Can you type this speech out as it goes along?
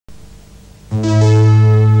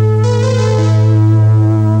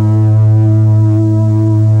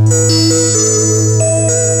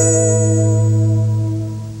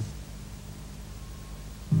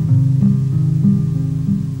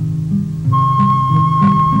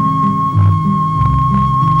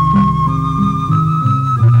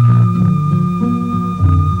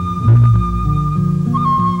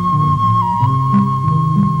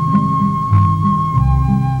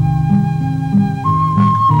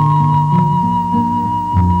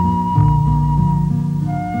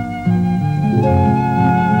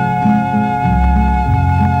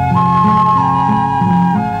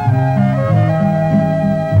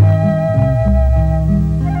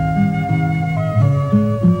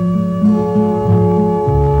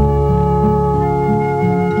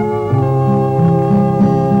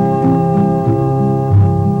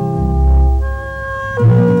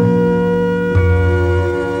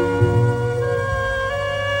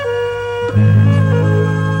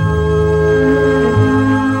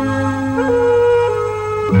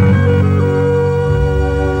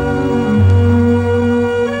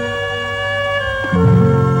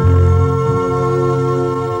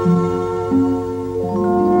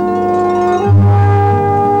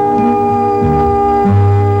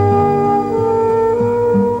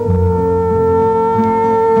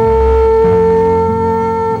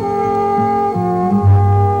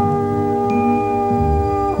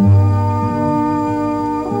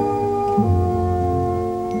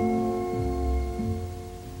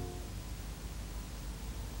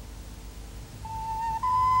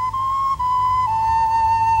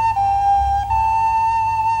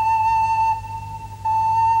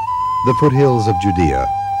The foothills of Judea,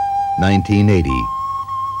 1980.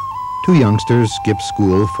 Two youngsters skip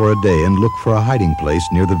school for a day and look for a hiding place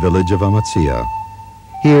near the village of Amatzia.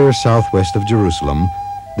 Here, southwest of Jerusalem,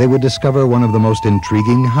 they would discover one of the most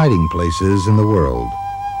intriguing hiding places in the world.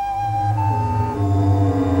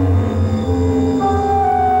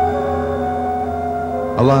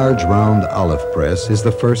 A large round olive press is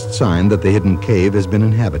the first sign that the hidden cave has been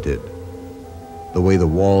inhabited. The way the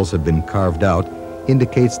walls have been carved out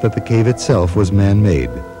indicates that the cave itself was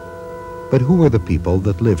man-made. But who were the people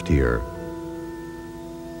that lived here?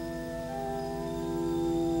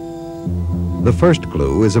 The first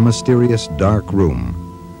clue is a mysterious dark room.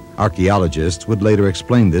 Archaeologists would later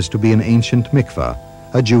explain this to be an ancient mikveh,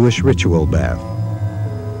 a Jewish ritual bath.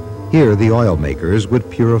 Here, the oil makers would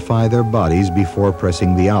purify their bodies before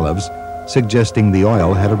pressing the olives, suggesting the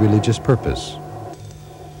oil had a religious purpose.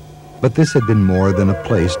 But this had been more than a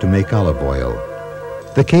place to make olive oil.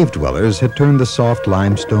 The cave dwellers had turned the soft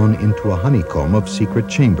limestone into a honeycomb of secret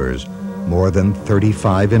chambers, more than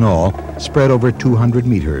 35 in all, spread over 200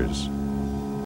 meters.